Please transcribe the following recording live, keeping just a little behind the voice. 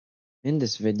In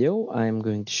this video, I am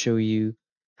going to show you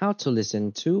how to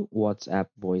listen to WhatsApp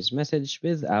voice message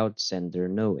without sender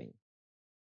knowing.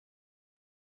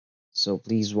 So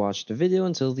please watch the video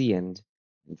until the end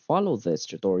and follow this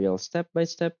tutorial step by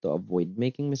step to avoid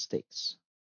making mistakes.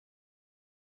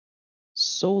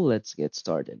 So let's get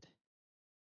started.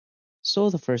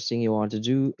 So the first thing you want to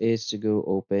do is to go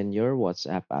open your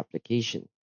WhatsApp application.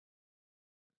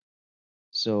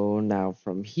 So now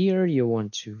from here, you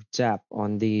want to tap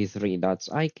on the three dots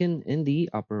icon in the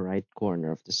upper right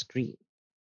corner of the screen.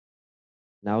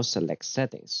 Now select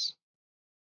settings.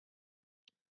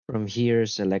 From here,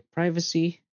 select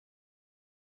privacy,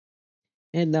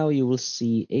 and now you will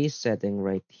see a setting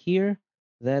right here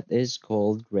that is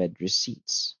called read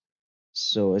receipts.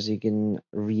 So as you can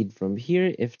read from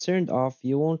here, if turned off,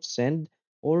 you won't send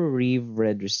or receive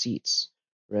read receipts.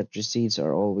 Read receipts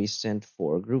are always sent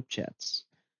for group chats.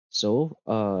 So,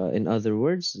 in other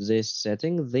words, this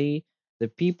setting, the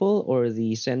people or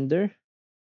the sender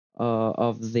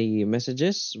of the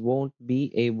messages won't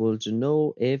be able to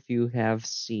know if you have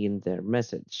seen their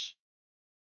message.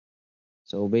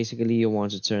 So basically, you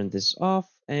want to turn this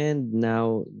off, and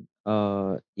now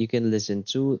you can listen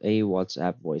to a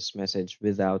WhatsApp voice message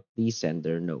without the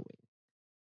sender knowing.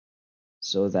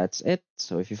 So that's it.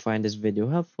 So if you find this video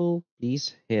helpful,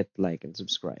 please hit like and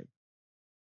subscribe.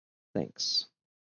 Thanks.